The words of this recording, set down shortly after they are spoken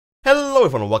Hello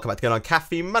everyone and welcome back again on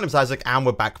Caffeine. My name's Isaac and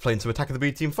we're back playing some Attack of the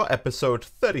B Team for episode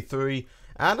 33.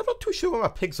 And I'm not too sure where my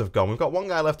pigs have gone. We've got one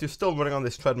guy left who's still running on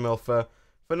this treadmill for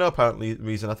no apparent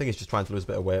reason. I think he's just trying to lose a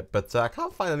bit of weight, but I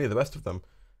can't find any of the rest of them.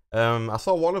 I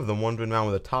saw one of them wandering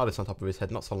around with a TARDIS on top of his head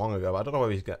not so long ago. I don't know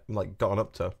where he's gotten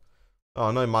up to.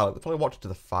 Oh no, Milo, they probably walked into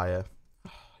the fire.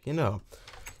 You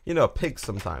know, pigs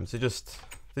sometimes, they just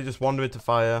wander into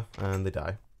fire and they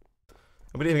die.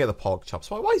 And we didn't even get the pork chops.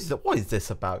 What is this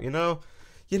about, you know?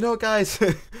 Guys.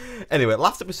 Anyway,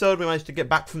 last episode we managed to get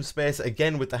back from space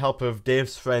again with the help of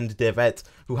Dave's friend, Davette,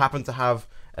 who happened to have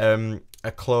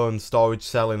a clone storage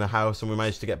cell in the house, and we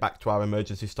managed to get back to our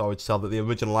emergency storage cell that the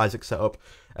original Isaac set up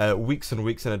weeks and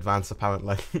weeks in advance,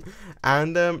 apparently.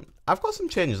 And I've got some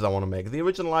changes I want to make. The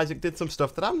original Isaac did some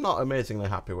stuff that I'm not amazingly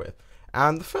happy with.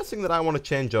 And the first thing that I want to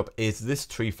change up is this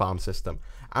tree farm system.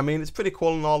 I mean, it's pretty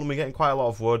cool and all, and we're getting quite a lot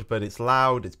of wood, but it's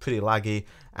loud, it's pretty laggy,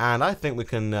 and I think we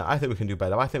can do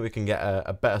better. I think we can get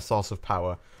a better source of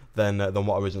power than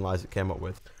what original Isaac came up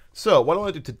with. So what I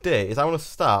want to do today is I want to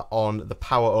start on the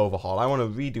power overhaul. I want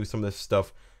to redo some of this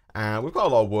stuff, and we've got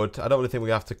a lot of wood. I don't really think we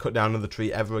have to cut down another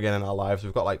tree ever again in our lives.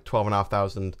 We've got like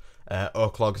 12,500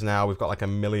 oak logs now. We've got like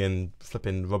 1 million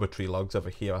flipping rubber tree logs over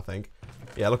here, I think.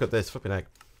 Yeah, look at this flipping egg.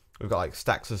 We've got like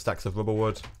stacks and stacks of rubber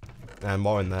wood, and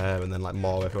more in there, and then like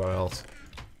more everywhere else,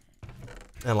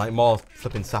 and like more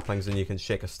flipping saplings than you can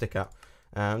shake a stick at.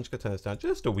 I'm just gonna turn this down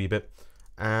just a wee bit,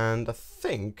 and I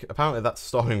think apparently that's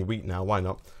storing wheat now. Why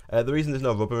not? The reason there's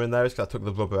no rubber in there is because I took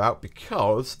the rubber out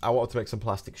because I wanted to make some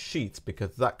plastic sheets,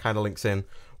 because that kind of links in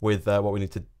with what we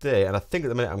need today. And I think at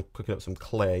the minute I'm cooking up some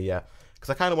clay, yeah,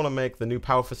 because I kind of want to make the new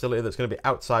power facility that's going to be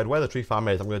outside where the tree farm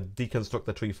is. I'm going to deconstruct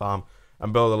the tree farm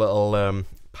and build a little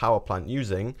power plant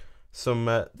using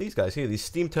some these guys here, these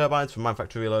steam turbines from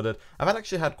Minefactoryreloaded. I've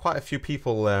actually had quite a few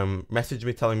people message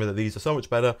me telling me that these are so much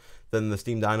better than the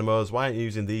steam dynamos. Why aren't you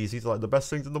using these? These are like the best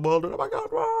things in the world, and oh my god,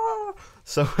 rah!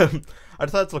 So I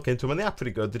decided to look into them, and they are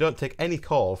pretty good. They don't take any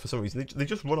coal for some reason. They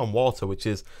just run on water, which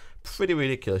is pretty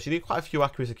ridiculous. You need quite a few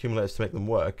accuracy accumulators to make them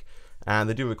work, and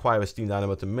they do require a steam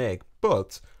dynamo to make.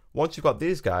 But once you've got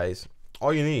these guys,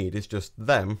 all you need is just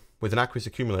them with an accuracy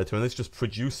accumulator, and this just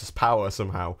produces power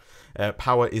somehow.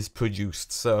 Power is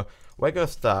produced. So we're going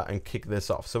to start and kick this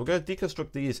off. So we're going to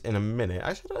deconstruct these in a minute.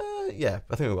 Actually, yeah,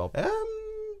 I think we will.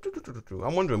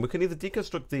 I'm wondering, we can either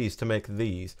deconstruct these to make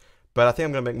these, but I think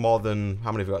I'm going to make more than,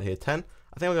 how many have we got here? 10?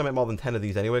 I think I'm going to make more than 10 of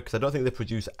these anyway, because I don't think they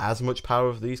produce as much power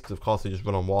of these, because of course they just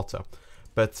run on water.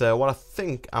 But what I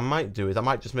think I might do is I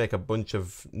might just make a bunch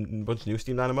of new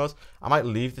steam dynamos. I might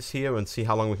leave this here and see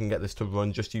how long we can get this to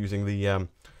run just using the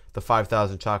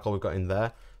 5,000 charcoal we've got in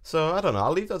there. So I don't know,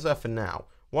 I'll leave those there for now.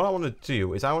 What I want to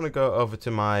do is I want to go over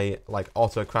to my like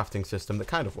auto crafting system that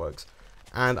kind of works,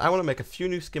 and I want to make a few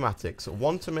new schematics.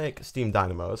 One to make steam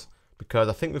dynamos, because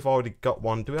I think we've already got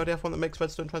one. Do we already have one that makes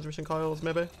redstone transmission coils,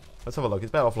 maybe? Let's have a look.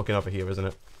 It's better off looking over here, isn't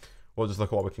it? We'll just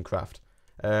look at what we can craft.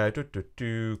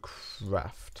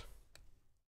 Craft.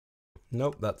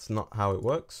 Nope, that's not how it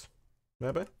works.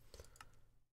 Maybe.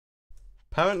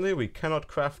 Apparently we cannot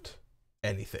craft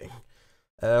anything.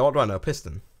 What do I know?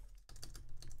 Piston.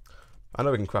 I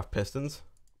know we can craft pistons.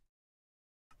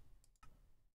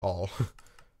 All.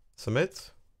 Submit.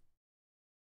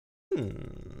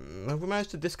 Have we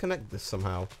managed to disconnect this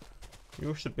somehow?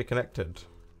 You should be connected.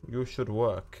 You should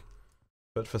work.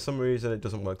 But for some reason it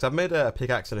doesn't work. So I've made a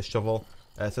pickaxe and a shovel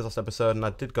since last episode, and I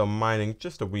did go mining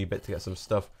just a wee bit to get some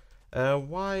stuff.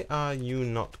 Why are you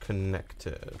not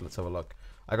connected? Let's have a look.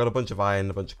 I got a bunch of iron,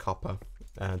 a bunch of copper,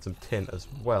 and some tin as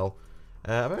well.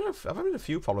 I've had a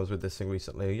few problems with this thing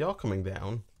recently. You're coming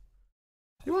down.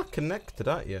 You are connected,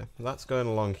 aren't you? That's going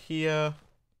along here,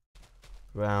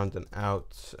 round and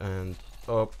out and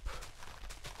up.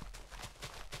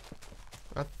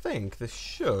 I think this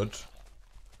should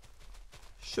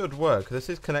work. This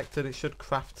is connected. It should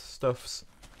craft stuffs.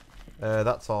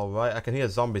 That's all right. I can hear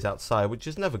zombies outside, which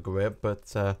is never great,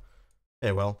 but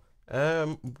yeah, well.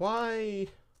 Why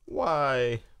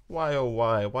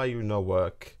you no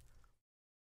work?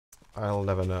 I'll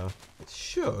never know.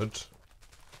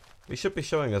 We should be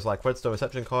showing us like redstone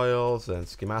reception coils and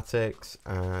schematics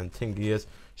and tin gears.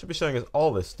 Should be showing us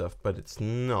all this stuff, but it's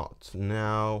not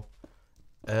now.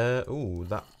 Ooh,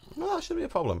 that should be a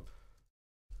problem.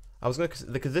 I was going to,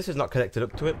 because this is not connected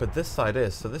up to it, but this side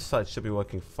is, so this side should be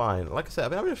working fine. Like I said, I've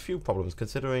been having a few problems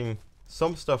considering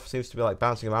some stuff seems to be like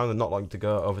bouncing around and not wanting to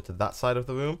go over to that side of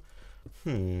the room.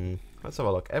 Let's have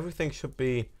a look. Everything should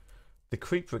be, the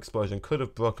creeper explosion could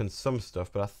have broken some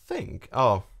stuff, but I think,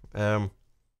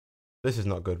 this is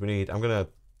not good. I'm going to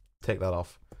take that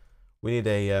off. We need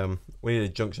a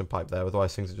junction pipe there,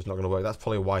 otherwise things are just not going to work. That's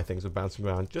probably why things are bouncing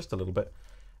around just a little bit.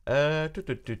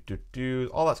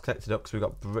 All that's connected up because we've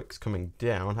got bricks coming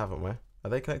down, haven't we? Are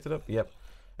they connected up? Yep.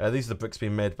 These are the bricks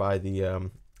being made by the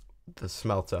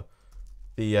smelter.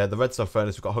 The redstone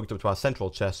furnace we've got hooked up to our central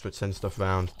chest, which sends stuff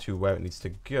around to where it needs to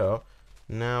go.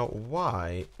 Now,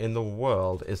 why in the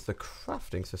world is the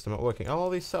crafting system not working? Are all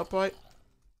these set up right?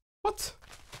 What?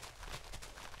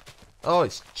 Oh,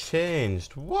 it's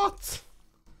changed. What?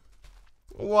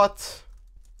 What?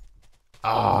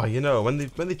 Ah, you know, when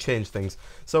they change things.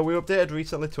 So we updated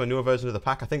recently to a newer version of the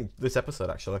pack, I think this episode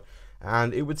actually,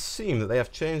 and it would seem that they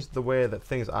have changed the way that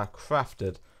things are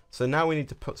crafted. So now we need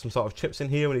to put some sort of chips in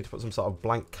here, we need to put some sort of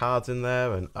blank cards in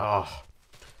there, and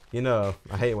you know,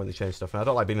 I hate it when they change stuff, and I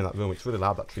don't like being in that room. It's really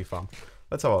loud, that tree farm.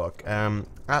 Let's have a look.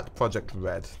 At Project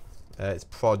Red. It's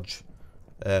Proj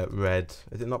Red.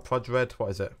 Is it not Proj Red? What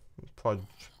is it? Proj...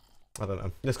 I don't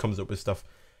know. This comes up with stuff.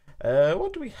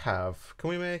 What do we have? Can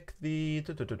we make the...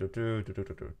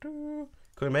 Can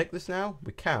we make this now?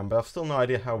 We can, but I've still no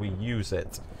idea how we use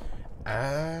it.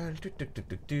 Okay,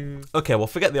 well,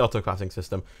 forget the auto-crafting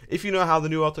system. If you know how the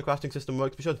new auto-crafting system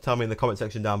works, be sure to tell me in the comment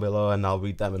section down below, and I'll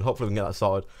read them, and hopefully we can get that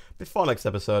sorted before next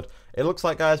episode. It looks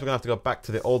like, guys, we're going to have to go back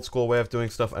to the old school way of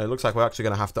doing stuff, and it looks like we're actually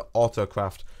going to have to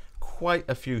auto-craft quite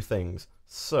a few things.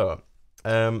 So,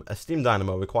 a steam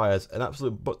dynamo requires an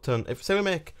absolute butt ton. If, say we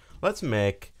make, let's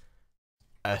make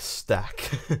a stack.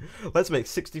 Let's make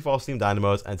 64 steam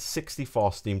dynamos and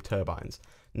 64 steam turbines.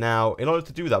 Now, in order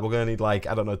to do that, we're going to need, like,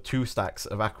 I don't know, 2 stacks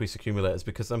of aqueous accumulators,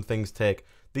 because some things take,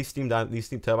 these steam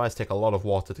turbines take a lot of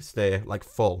water to stay, like,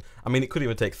 full. I mean, it could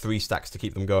even take 3 stacks to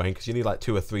keep them going, because you need, like,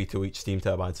 2 or 3 to each steam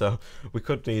turbine, so we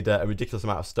could need a ridiculous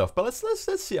amount of stuff. But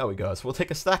let's see how it goes. We'll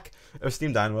take a stack of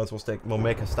steam dynamos, we'll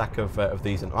make a stack of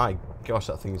these, and my gosh,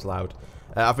 that thing is loud.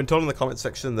 I've been told in the comment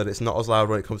section that it's not as loud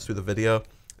when it comes through the video,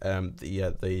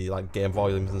 the like, game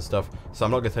volumes and stuff, so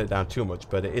I'm not going to turn it down too much,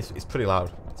 but it's pretty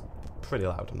loud. Pretty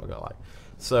loud, I'm not gonna lie.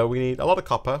 So we need a lot of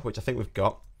copper, which I think we've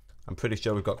got. I'm pretty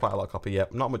sure we've got quite a lot of copper.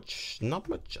 Yep, not much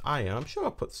iron. I'm sure I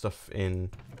put stuff in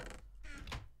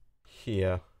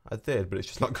here. I did, but it's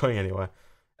just not going anywhere.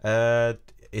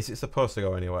 Is it supposed to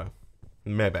go anywhere?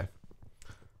 Maybe.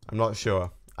 I'm not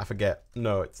sure. I forget.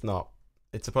 No, it's not.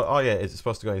 It's supposed. Oh yeah, it's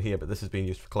supposed to go in here, but this is being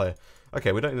used for clay.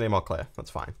 Okay, we don't need any more clay.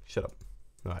 That's fine. Shut up.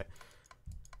 All right.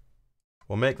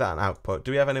 We'll make that an output.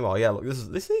 Do we have any more? Yeah, look,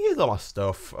 this thing is all my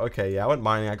stuff. Okay, yeah, I went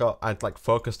mining. I'd like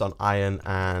focused on iron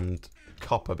and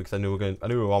copper because I knew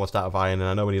we were almost out of iron, and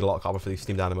I know we need a lot of copper for these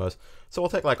steam dynamos. So we'll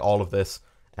take like all of this,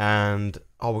 and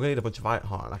we're gonna need a bunch of iron.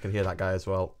 Oh, and I can hear that guy as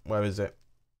well. Where is it?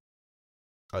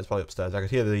 Oh, it's probably upstairs. I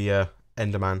could hear the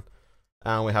Enderman,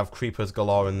 and we have creepers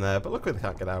galore in there. But look, they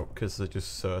can't get out because they're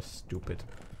just so stupid.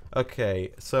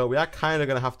 Okay, so we are kind of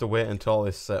gonna have to wait until all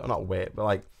this. Well, not wait, but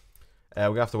like. We're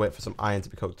going to have to wait for some iron to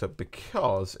be cooked up,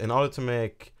 because in order to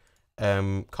make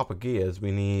copper gears,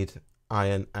 we need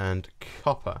iron and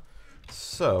copper.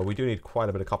 So we do need quite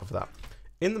a bit of copper for that.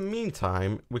 In the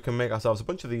meantime, we can make ourselves a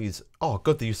bunch of these. Oh,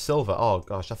 good, they use silver. Oh,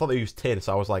 gosh, I thought they used tin,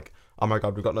 so I was like, oh my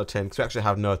god, we've got no tin, because we actually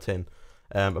have no tin,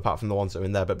 apart from the ones that are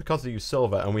in there. But because they use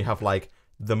silver, and we have, like,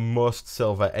 the most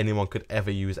silver anyone could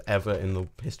ever use ever in the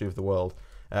history of the world.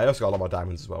 I also got a lot more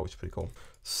diamonds as well, which is pretty cool.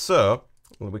 So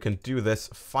we can do this.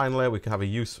 Finally, we can have a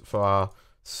use for our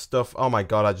stuff. Oh my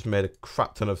god, I just made a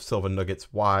crap ton of silver nuggets.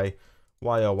 Why?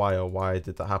 Why, oh why, oh why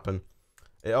did that happen?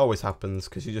 It always happens,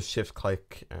 because you just shift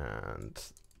click and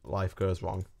life goes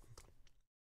wrong.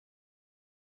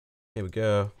 Here we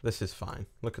go. This is fine.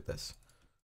 Look at this.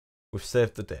 We've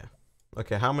saved the day.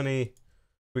 Okay, how many?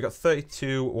 We got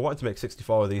 32. We wanted to make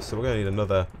 64 of these, so we're going to need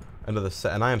another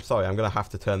set. And I am sorry, I'm going to have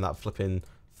to turn that flipping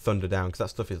thunder down, because that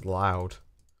stuff is loud.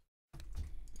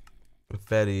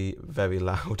 Very, very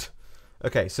loud.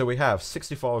 Okay, so we have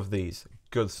 64 of these.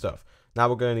 Good stuff. Now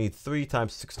we're going to need 3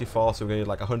 times 64, so we're going to need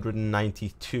like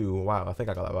 192. Wow, I think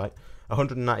I got that right.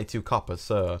 192 copper,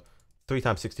 so 3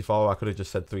 times 64, I could have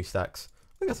just said 3 stacks.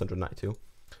 I think that's 192.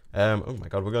 Oh my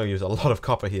god, we're going to use a lot of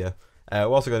copper here. We're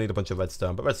also going to need a bunch of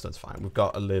redstone, but redstone's fine. We've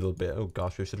got a little bit. Oh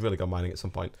gosh, we should really go mining at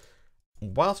some point.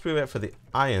 Whilst we wait for the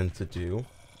iron to do...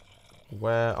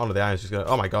 Where... Oh no, the iron's just going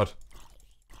to... Oh my god.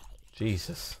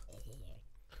 Jesus.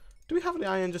 Do we have any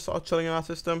iron just sort of chilling in our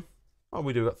system? Oh,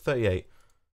 we do. We've got 38.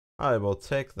 I will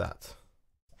take that.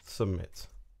 Submit.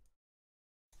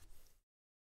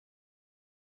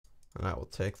 And I will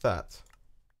take that.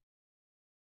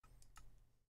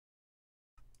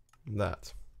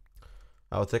 That.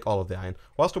 I will take all of the iron.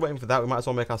 Whilst we're waiting for that, we might as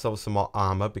well make ourselves some more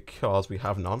armor, because we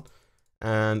have none.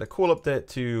 And a cool update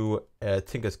to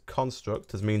Tinker's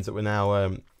Construct means that we're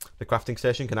now, the crafting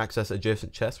station can access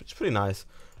adjacent chests, which is pretty nice.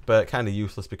 but kind of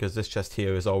useless because this chest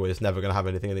here is always never going to have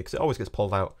anything in it because it always gets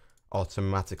pulled out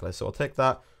automatically. So we'll take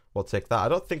that. We'll take that. I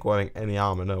don't think we're wearing any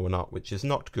armor. No, we're not, which is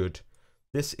not good.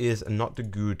 This is not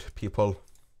good, people.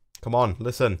 Come on,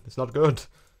 listen. It's not good.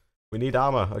 We need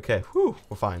armor. Okay, whew,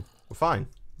 we're fine. We're fine.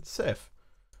 It's safe.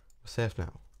 We're safe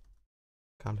now.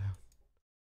 Calm down.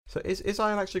 So is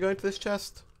iron actually going to this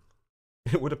chest?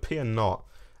 It would appear not.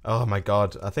 Oh my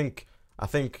god. I think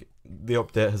the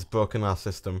update has broken our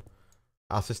system.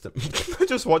 Our system. I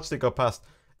just watched it go past.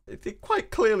 It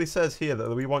quite clearly says here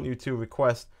that we want you to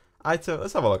request item.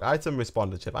 Let's have a look. Item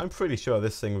responder chip. I'm pretty sure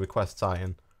this thing requests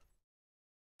iron.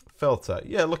 Filter.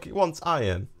 Yeah, look, it wants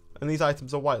iron. And these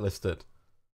items are whitelisted.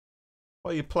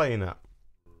 What are you playing at?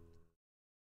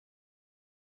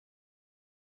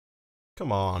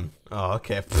 Come on. Oh,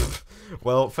 okay.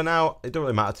 Well, for now, it don't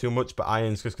really matter too much, but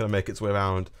iron's just going to make its way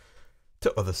around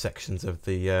to other sections of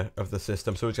the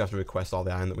system, so we just have to request all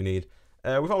the iron that we need.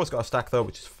 We've almost got a stack, though,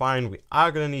 which is fine. We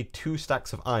are going to need 2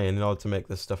 stacks of iron in order to make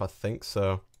this stuff, I think,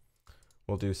 so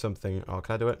we'll do something. Oh,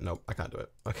 can I do it? No, I can't do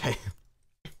it. Okay.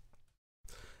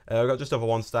 We've got just over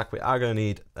 1 stack. We are going to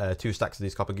need 2 stacks of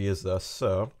these copper gears, though,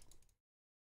 so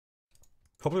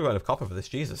hopefully we've got enough copper for this.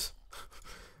 Jesus.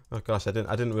 Oh gosh, I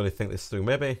didn't really think this through.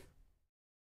 Maybe.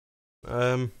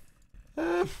 Okay,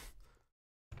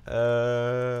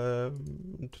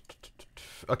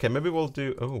 maybe we'll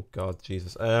do. Oh god,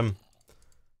 Jesus.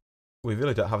 We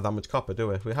really don't have that much copper, do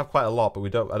we? We have quite a lot, but we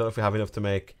don't. I don't know if we have enough to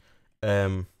make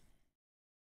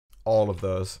all of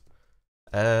those.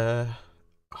 I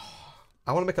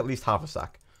want to make at least half a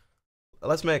stack.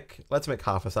 Let's make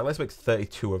half a stack. Let's make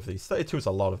 32 of these. 32 is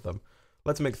a lot of them.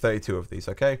 Let's make 32 of these,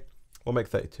 okay? We'll make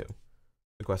 32.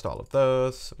 Request all of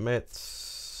those. Submit.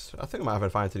 I think I might have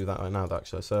been fine to do that right now, though,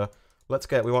 actually. So let's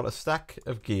get. We want a stack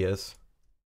of gears,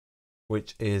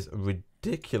 which is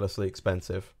ridiculously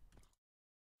expensive.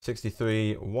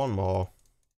 63. 1 more.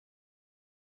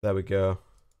 There we go.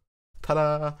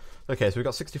 Ta-da! Okay, so we've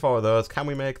got 64 of those. Can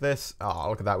we make this? Oh,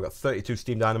 look at that. We've got 32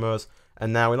 steam dynamos.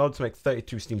 And now, in order to make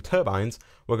 32 steam turbines,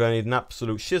 we're going to need an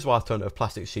absolute shizwa ton of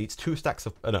plastic sheets, 2 stacks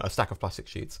of, no, a stack of plastic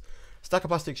sheets. Stack of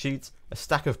plastic sheets, a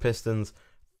stack of pistons,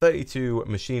 32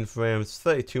 machine frames,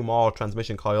 32 more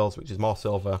transmission coils, which is more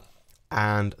silver,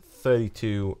 and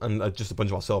 32, and just a bunch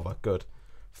more silver. Good.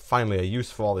 Finally, a use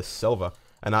for all this silver.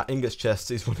 And our ingots chest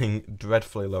is running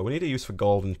dreadfully low. We need a use for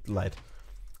gold and lead.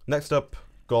 Next up,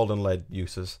 gold and lead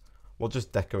uses. We'll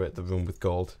just decorate the room with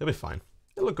gold. It'll be fine.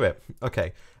 It'll look great.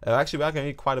 Okay. Actually, we are going to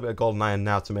need quite a bit of gold and iron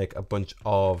now to make a bunch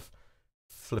of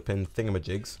flipping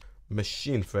thingamajigs.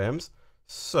 Machine frames.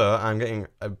 So, I'm getting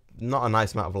not a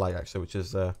nice amount of lag, actually, which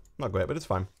is not great, but it's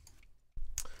fine.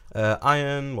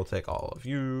 Iron, we'll take all of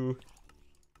you.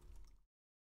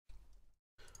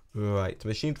 Right,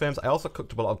 machine frames. I also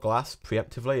cooked up a lot of glass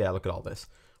preemptively. Yeah, look at all this.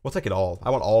 We'll take it all. I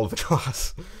want all of the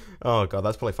glass. Oh, God,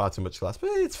 that's probably far too much glass, but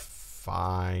it's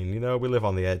fine. You know, we live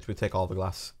on the edge. We take all the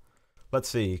glass. Let's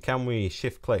see. Can we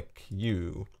shift-click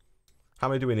you? How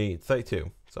many do we need?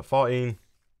 32. So, 14.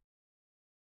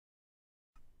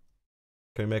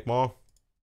 Can we make more?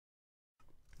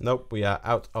 Nope, we are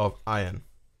out of iron.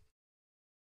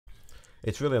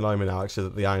 It's really annoying me now, actually,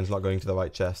 that the iron's not going to the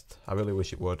right chest. I really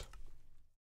wish it would.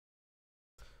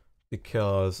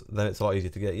 Because then it's a lot easier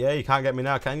to get. Yeah, you can't get me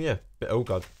now, can you? Oh,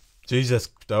 God. Jesus.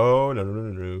 Oh,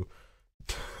 no.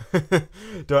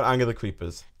 Don't anger the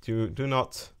creepers. Do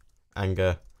not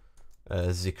anger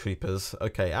the creepers.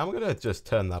 Okay, I'm going to just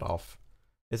turn that off.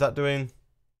 Is that doing...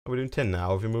 Are we doing tin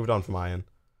now? Have we moved on from iron?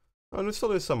 Oh, we still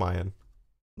do some iron.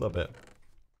 A little bit. A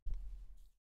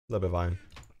little bit of iron.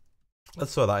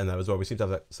 Let's throw that in there as well. We seem to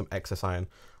have some excess iron.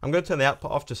 I'm going to turn the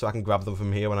output off just so I can grab them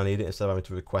from here when I need it instead of having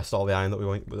to request all the iron that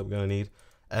we're going to need.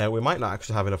 We might not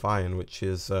actually have enough iron, which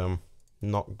is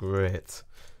not great,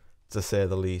 to say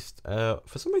the least. For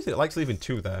some reason, it likes leaving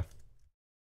 2 there.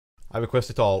 I request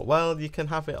it all. Well, you can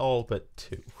have it all but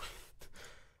 2.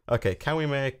 Okay, can we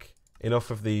make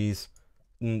enough of these?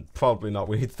 Probably not.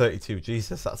 We need 32.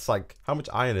 Jesus, that's like... How much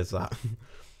iron is that?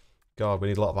 God, we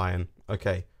need a lot of iron.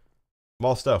 Okay.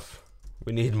 More stuff.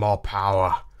 We need more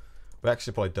power. We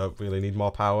actually probably don't really need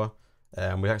more power.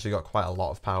 We've actually got quite a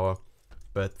lot of power.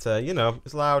 But, you know,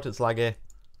 it's loud, it's laggy,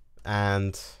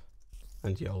 and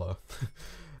YOLO.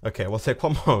 Okay, we'll take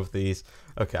 1 more of these.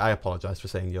 Okay, I apologise for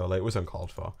saying YOLO. It was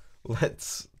uncalled for.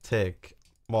 Let's take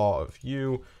more of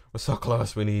you. We're so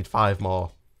close. We need 5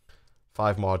 more.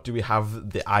 5 more. Do we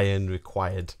have the iron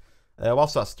required?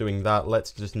 Whilst that's doing that,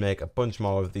 let's just make a bunch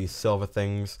more of these silver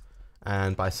things.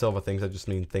 And by silver things, I just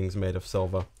mean things made of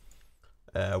silver.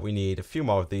 We need a few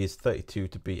more of these, 32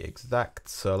 to be exact.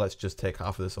 So let's just take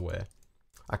half of this away.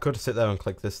 I could sit there and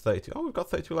click this 32. Oh, we've got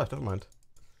 32 left, never mind.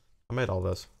 I made all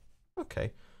those.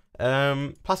 Okay.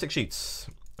 Plastic sheets.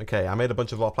 Okay, I made a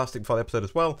bunch of raw plastic for the episode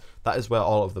as well. That is where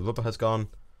all of the rubber has gone.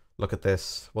 Look at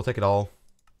this. We'll take it all.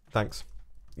 Thanks.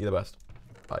 You're the best.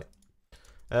 Bye.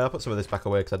 I'll put some of this back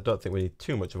away because I don't think we need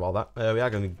too much of all that. We are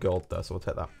going to need gold though, so we'll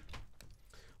take that.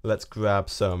 Let's grab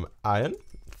some iron.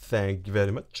 Thank you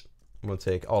very much. We'll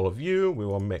take all of you. We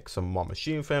will make some more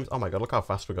machine frames. Oh my god, look how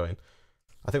fast we're going.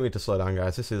 I think we need to slow down,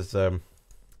 guys. This is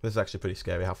actually pretty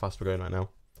scary how fast we're going right now.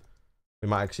 We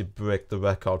might actually break the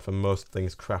record for most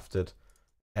things crafted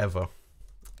ever.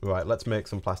 Right, let's make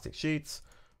some plastic sheets.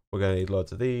 We're going to need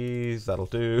loads of these. That'll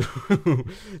do.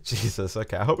 Jesus,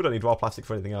 okay. I hope we don't need raw plastic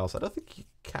for anything else. I don't think you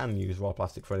can use raw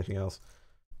plastic for anything else.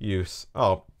 Use.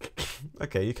 Oh,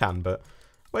 okay, you can, but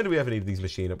when do we ever need these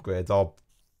machine upgrades or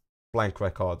blank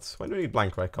records? When do we need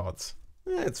blank records?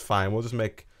 It's fine. We'll just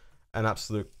make an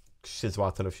absolute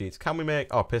shizwa ton of sheets. Can we make...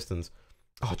 Oh, pistons.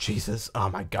 Oh, Jesus. Oh,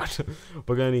 my God.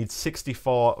 We're going to need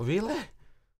 64... Really?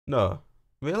 No.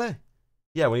 Really?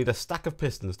 Yeah, we need a stack of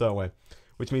pistons, don't we?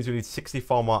 Which means we need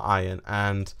 64 more iron.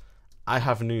 And I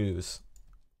have news.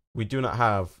 We do not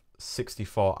have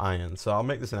 64 iron. So I'll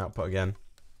make this an output again.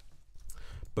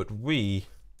 But we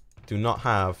do not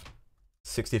have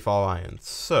 64 iron.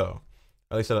 So,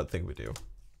 at least I don't think we do.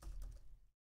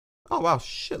 Oh, wow.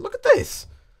 Shit. Look at this.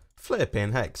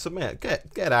 Flipping heck. Submit.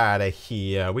 Get out of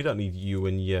here. We don't need you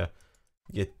and your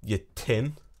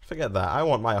tin. Forget that. I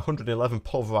want my 111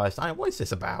 pulverized iron. What is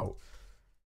this about?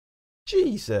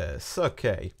 Jesus.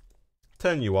 Okay.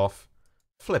 Turn you off.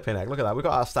 Flipping heck. Look at that. We've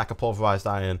got our stack of pulverized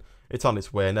iron. It's on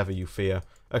its way. Never you fear.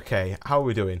 Okay. How are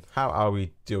we doing? How are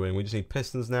we doing? We just need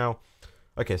pistons now.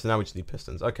 Okay, so now we just need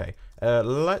pistons. Okay.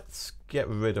 Let's get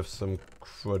rid of some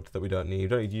crud that we don't need. We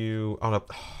don't need you. Oh, no.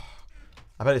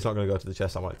 I bet it's not going to go to the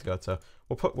chest I want it to go to.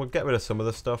 We'll get rid of some of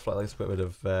the stuff. Like, let's get rid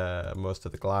of most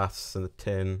of the glass and the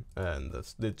tin. And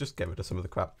just get rid of some of the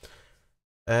crap.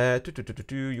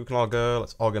 You can all go.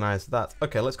 Let's organize that.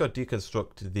 Okay, let's go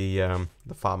deconstruct the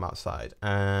farm outside.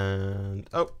 And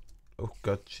oh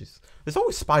god, jeez. There's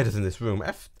always spiders in this room.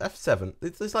 F7.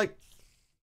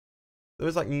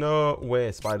 There's like no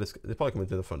way spiders. They're probably coming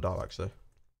through the front door actually.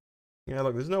 Yeah,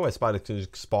 look, there's no way spiders can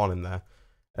just spawn in there.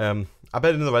 I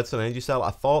made another redstone energy cell.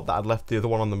 I thought that I'd left the other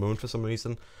one on the moon for some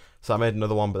reason, so I made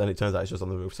another one. But then it turns out it's just on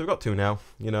the roof. So we've got two now.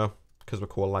 You know, because we're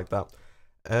cool like that.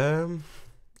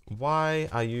 Why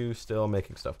are you still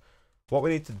making stuff? What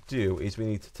we need to do is we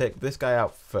need to take this guy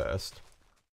out first.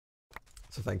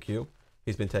 So thank you.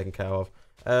 He's been taken care of.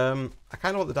 I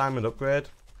kind of want the diamond upgrade,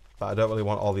 but I don't really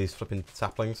want all these flipping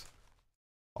saplings.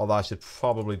 Although I should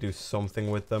probably do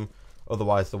something with them.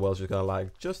 Otherwise the world's just going to lag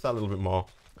just that little bit more.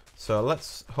 So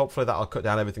let's, hopefully that'll cut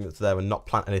down everything that's there and not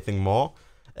plant anything more.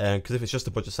 Because if it's just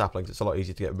a bunch of saplings, it's a lot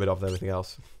easier to get rid of than everything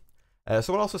else.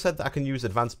 Someone also said that I can use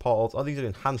advanced portals. Oh, these are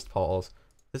enhanced portals.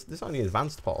 There's not any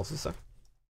advanced portals, is there?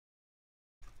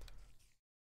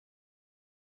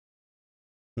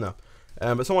 No.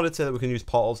 But someone did say that we can use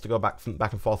portals to go back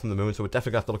and forth from the moon, so we're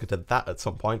definitely going to have to look into that at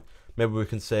some point. Maybe we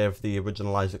can save the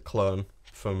original Isaac clone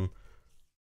from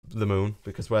the moon,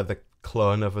 because we're the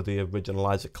clone of the original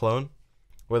Isaac clone.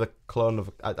 We're the clone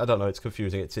of... I don't know, it's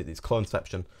confusing. It's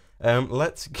cloneception.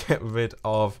 Let's get rid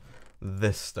of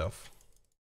this stuff.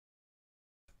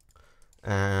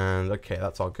 And, okay,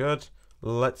 that's all good.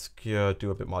 Let's go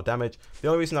do a bit more damage. The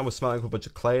only reason I was smelting up a bunch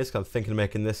of clay is because I'm thinking of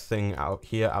making this thing out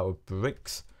here out of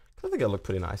bricks. I think it'll look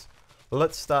pretty nice.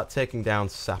 Let's start taking down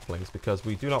saplings because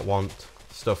we do not want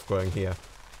stuff growing here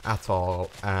at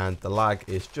all. And the lag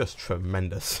is just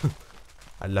tremendous.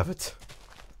 I love it.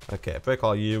 Okay, break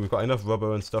all you. We've got enough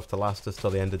rubber and stuff to last us till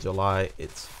the end of July.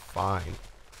 It's fine.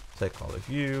 Take all of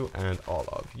you and all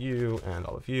of you and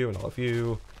all of you and all of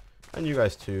you. And you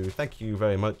guys too. Thank you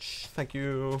very much. Thank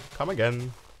you. Come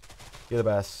again. You're the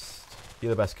best.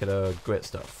 You're the best, kiddo. Great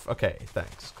stuff. Okay,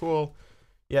 thanks. Cool.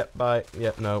 Yep, bye.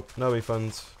 Yep, no. No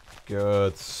refunds.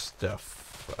 Good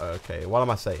stuff. Okay, what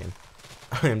am I saying?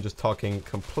 I am just talking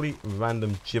complete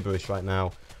random gibberish right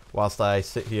now whilst I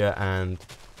sit here and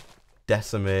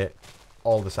decimate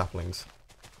all the saplings.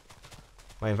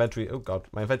 My inventory... Oh, God.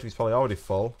 My inventory's probably already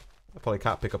full. I probably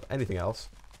can't pick up anything else.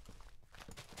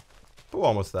 But we're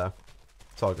almost there.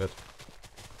 It's all good.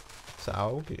 It's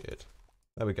all good.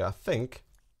 There we go. I think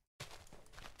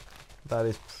that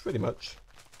is pretty much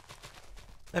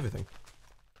everything.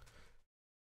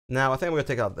 Now, I think I'm going to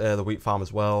take out the wheat farm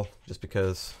as well, just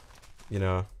because, you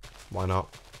know, why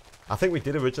not? I think we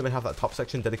did originally have that top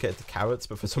section dedicated to carrots,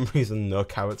 but for some reason, no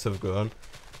carrots have grown.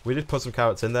 We did put some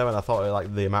carrots in there, and I thought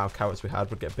like the amount of carrots we had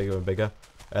would get bigger and bigger,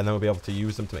 and then we'll be able to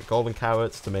use them to make golden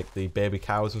carrots, to make the baby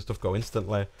cows and stuff go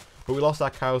instantly. But we lost our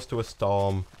cows to a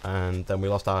storm, and then we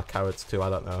lost our carrots to, I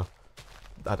don't know,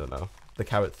 I don't know, the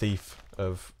carrot thief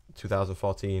of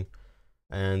 2014,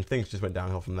 and things just went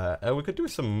downhill from there. We could do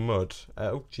some mud.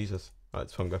 Oh, Jesus. Oh,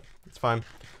 it's hunger. It's fine.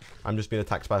 I'm just being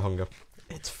attacked by hunger.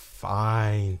 It's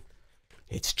fine.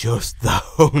 It's just the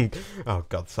hunger. Oh,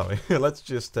 God, sorry. Let's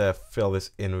just fill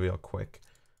this in real quick.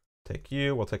 Take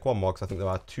you. We'll take one more because I think there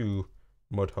are 2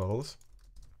 mud holes.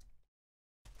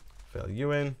 Fill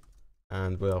you in.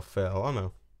 And we'll fill... Oh,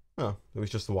 no. Oh, it was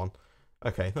just the one.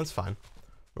 Okay, that's fine.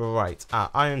 Right.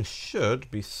 Iron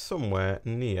should be somewhere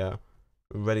near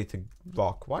ready to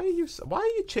rock. Why are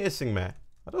you chasing me?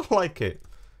 I don't like it.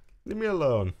 Leave me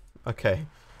alone. Okay.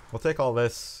 We'll take all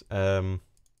this.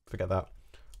 Forget that.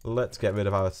 Let's get rid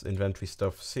of our inventory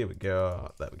stuff. So here we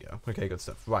go. There we go. Okay, good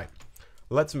stuff. Right.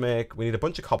 Let's make... We need a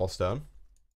bunch of cobblestone,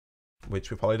 which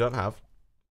we probably don't have.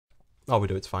 Oh, we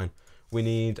do. It's fine. We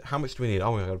need... How much do we need?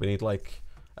 Oh my god. We need like...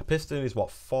 A piston is what?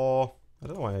 4... I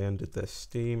don't know why I ended this.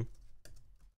 Steam.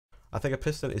 I think a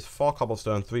piston is 4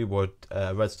 cobblestone, 3 wood,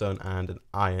 redstone, and an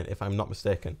iron, if I'm not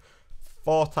mistaken.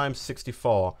 4 times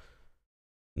 64.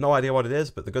 No idea what it is,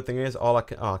 but the good thing is, all I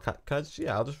can... Oh, can I just...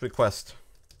 Yeah, I'll just request...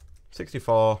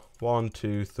 64, 1,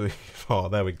 2, 3, 4.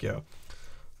 There we go.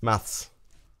 Maths.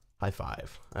 High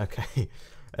five. Okay.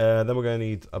 Then we're going to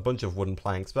need a bunch of wooden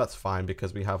planks. But that's fine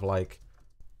because we have like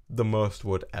the most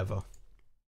wood ever.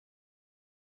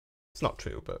 It's not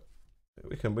true, but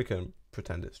we can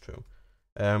pretend it's true.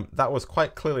 That was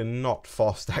quite clearly not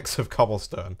 4 stacks of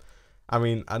cobblestone. I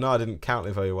mean, I know I didn't count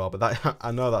it very well, but that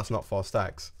I know that's not 4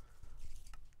 stacks.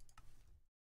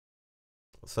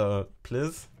 So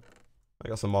please. I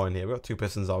got some more in here. We've got 2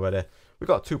 pistons already. We've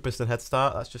got a 2-piston head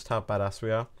start. That's just how badass we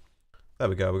are. There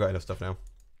we go. We've got enough stuff now.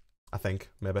 I think,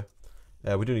 maybe.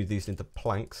 We do need these into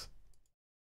planks.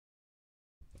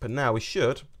 But now we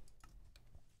should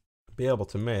be able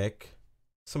to make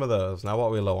some of those. Now, what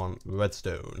are we low on?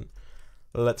 Redstone.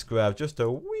 Let's grab just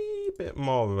a wee bit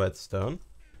more redstone.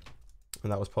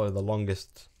 And that was probably the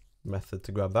longest method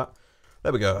to grab that.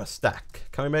 There we go. A stack.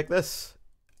 Can we make this?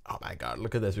 Oh my god,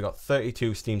 look at this. We've got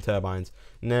 32 steam turbines.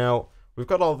 Now, we've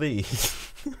got all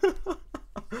these.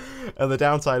 And the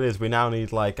downside is we now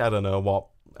need, like, I don't know what,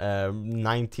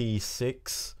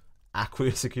 96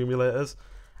 aqueous accumulators.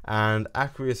 And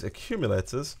aqueous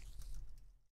accumulators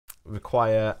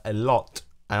require a lot,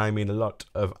 and I mean a lot,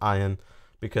 of iron.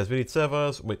 Because we need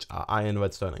servos, which are iron,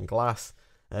 redstone, and glass.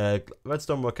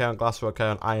 Redstone we're okay on, glass we're okay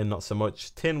on, iron not so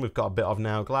much. Tin we've got a bit of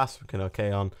now, glass we can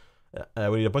okay on.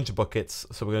 We need a bunch of buckets,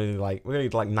 so we're gonna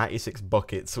need like 96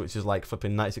 buckets, which is like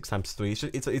flipping 96 times 3.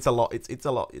 It's a lot. It's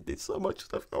a lot. It's so much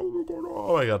stuff.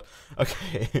 Oh my god.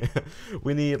 Okay,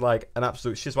 we need like an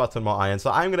absolute shizwat ton more iron.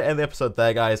 So I'm gonna end the episode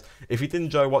there, guys. If you did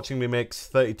enjoy watching me make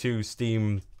 32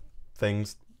 steam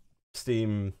things,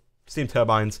 steam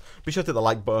turbines, be sure to hit the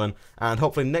like button, and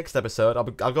hopefully next episode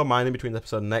I'll go mining between the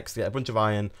episode and next to get a bunch of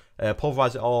iron,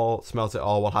 pulverize it all, smelt it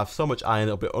all. We'll have so much iron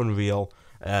it'll be unreal.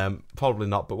 Probably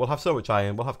not, but we'll have so much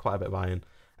iron. We'll have quite a bit of iron,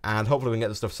 and hopefully we can get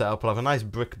the stuff set up. We'll have a nice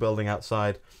brick building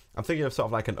outside. I'm thinking of sort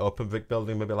of like an open brick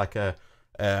building, maybe like a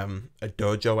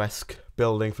dojo-esque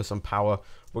building for some power.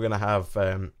 We're gonna have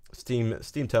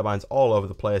steam turbines all over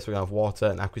the place. We're gonna have water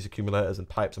and aqueous accumulators and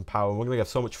pipes and power. We're gonna have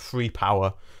so much free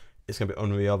power. It's gonna be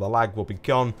unreal. The lag will be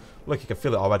gone. Look, you can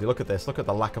feel it already. Look at this. Look at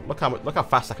the lack of. Look how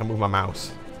fast I can move my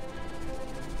mouse.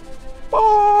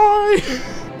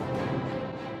 Bye.